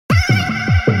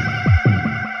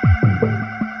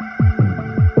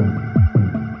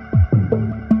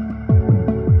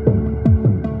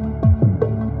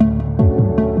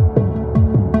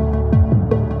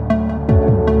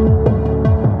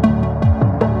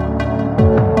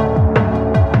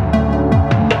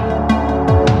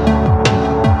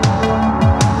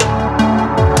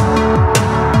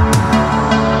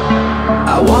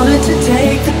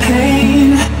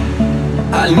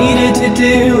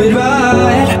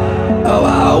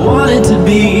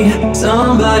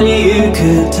somebody you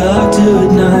could talk to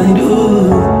at night.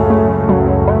 Ooh,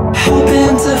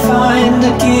 hoping to find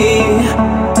a key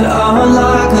to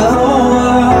unlock the whole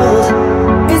world.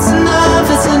 It's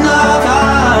enough,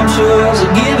 I'm sure. So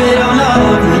give it all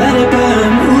up and let it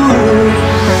burn. Ooh,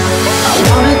 I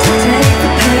wanted to take the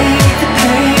pain, the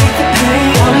pain, the pain.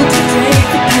 Wanted to take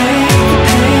the pain, the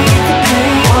pain, the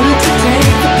pain. Wanted to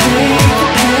take the pain, the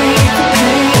pain, the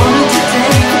pain. Wanted to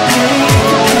take the pain, the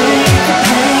pain, the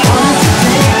pain. Wanted to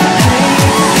take the pain,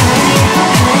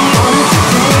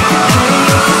 the pain, the pain.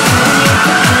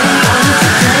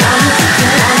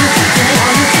 Wanted to take the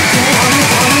pain, the pain,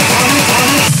 the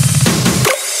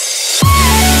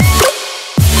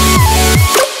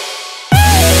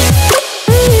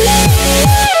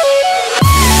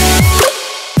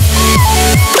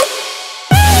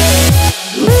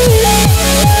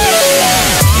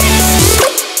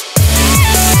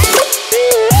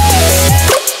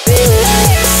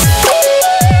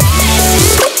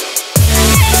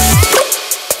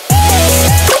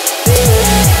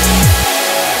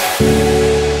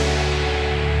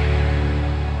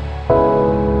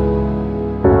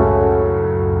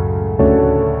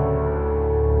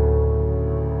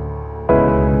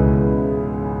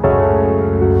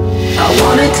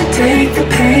take the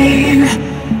pain.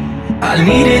 I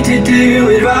needed to do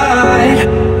it right.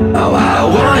 Oh, I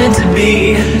wanted to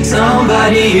be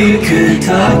somebody you could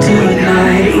talk to at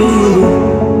night.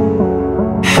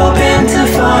 Ooh, hoping to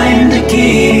find a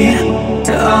key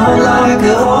to unlock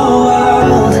the whole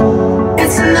world.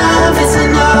 It's enough,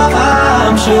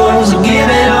 I'm sure. So give